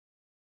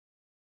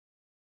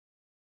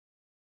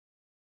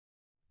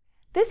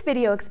This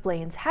video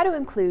explains how to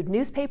include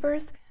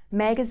newspapers,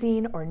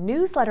 magazine, or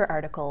newsletter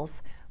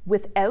articles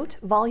without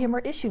volume or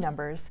issue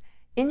numbers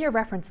in your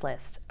reference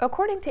list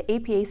according to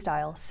APA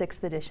Style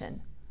 6th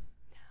edition.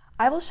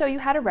 I will show you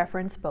how to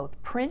reference both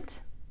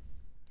print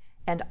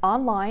and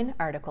online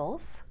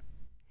articles,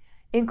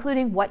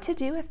 including what to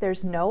do if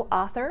there's no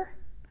author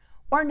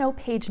or no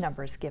page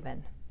numbers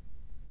given.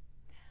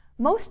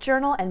 Most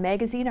journal and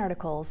magazine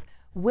articles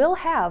will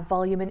have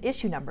volume and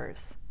issue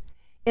numbers.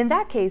 In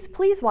that case,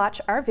 please watch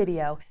our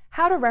video,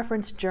 How to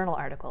Reference Journal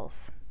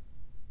Articles.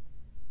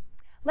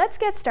 Let's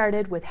get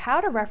started with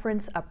how to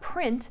reference a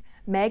print,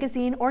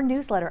 magazine, or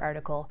newsletter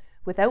article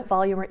without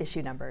volume or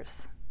issue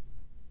numbers.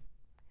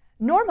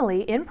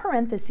 Normally, in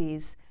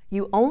parentheses,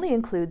 you only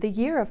include the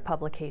year of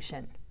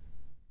publication.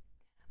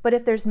 But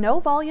if there's no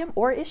volume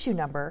or issue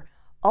number,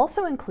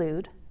 also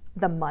include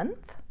the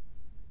month,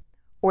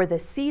 or the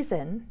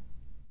season,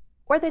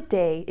 or the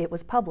day it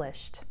was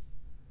published.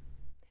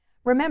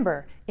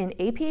 Remember, in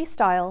APA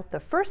style, the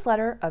first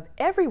letter of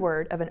every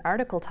word of an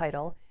article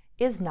title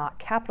is not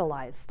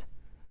capitalized.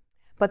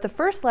 But the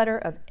first letter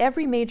of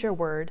every major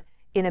word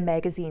in a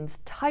magazine's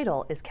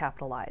title is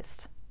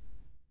capitalized.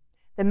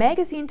 The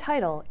magazine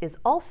title is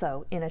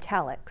also in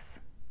italics.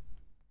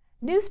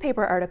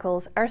 Newspaper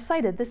articles are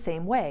cited the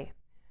same way,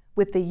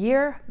 with the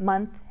year,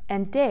 month,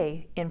 and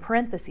day in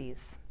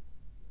parentheses.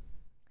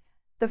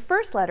 The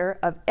first letter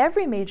of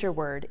every major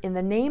word in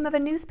the name of a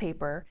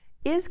newspaper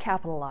is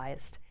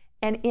capitalized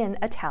and in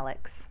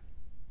italics.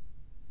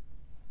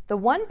 The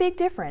one big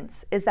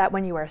difference is that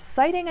when you are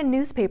citing a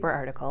newspaper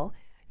article,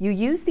 you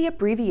use the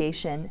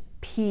abbreviation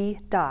P.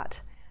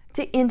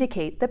 to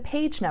indicate the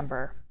page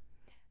number.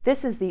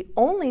 This is the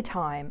only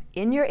time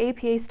in your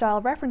APA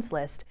style reference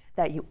list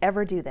that you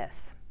ever do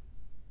this.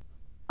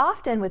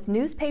 Often with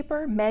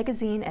newspaper,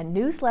 magazine, and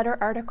newsletter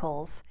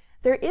articles,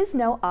 there is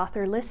no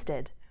author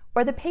listed,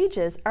 or the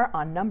pages are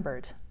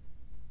unnumbered.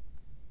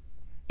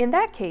 In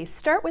that case,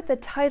 start with the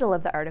title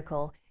of the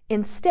article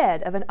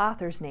instead of an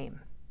author's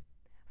name,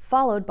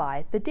 followed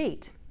by the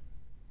date.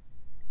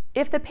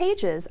 If the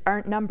pages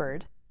aren't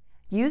numbered,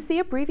 use the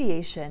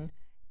abbreviation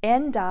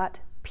N.PAG.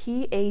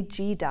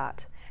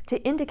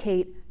 to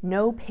indicate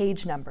no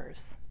page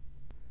numbers.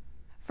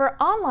 For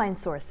online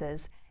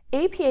sources,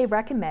 APA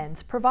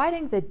recommends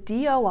providing the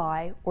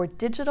DOI, or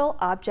Digital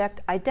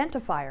Object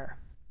Identifier.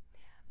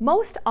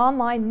 Most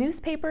online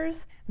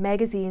newspapers,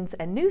 magazines,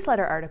 and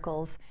newsletter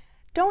articles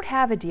don't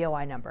have a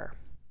DOI number.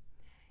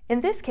 In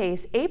this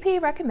case,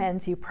 APA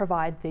recommends you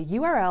provide the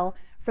URL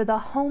for the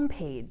home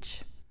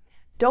page.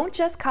 Don't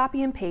just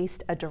copy and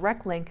paste a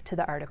direct link to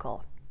the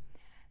article.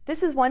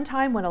 This is one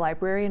time when a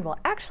librarian will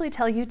actually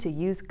tell you to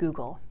use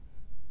Google.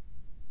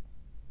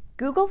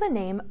 Google the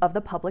name of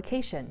the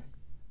publication.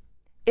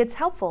 It's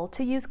helpful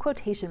to use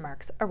quotation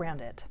marks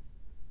around it.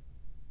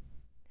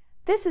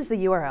 This is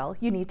the URL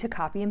you need to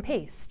copy and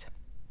paste.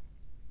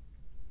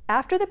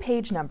 After the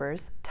page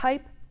numbers,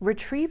 type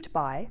retrieved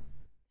by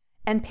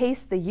and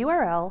paste the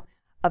URL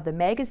of the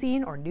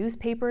magazine or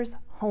newspaper's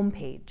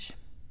homepage.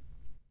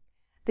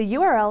 The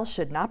URL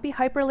should not be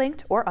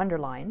hyperlinked or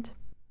underlined.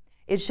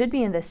 It should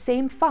be in the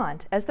same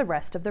font as the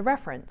rest of the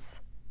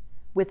reference,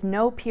 with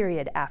no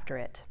period after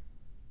it.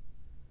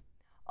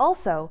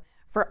 Also,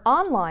 for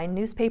online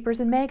newspapers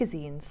and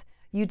magazines,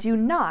 you do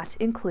not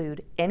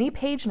include any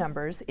page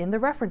numbers in the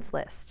reference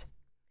list,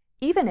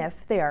 even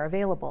if they are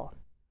available.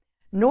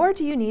 Nor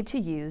do you need to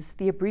use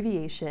the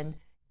abbreviation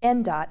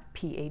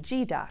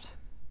N.PAG.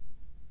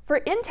 For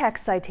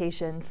in-text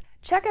citations,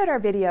 check out our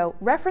video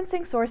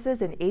Referencing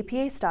Sources in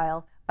APA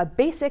Style, A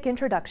Basic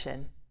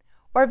Introduction,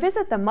 or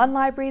visit the MUN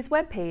Library's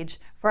webpage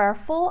for our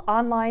full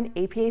online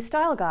APA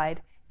Style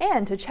guide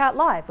and to chat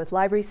live with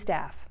library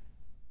staff.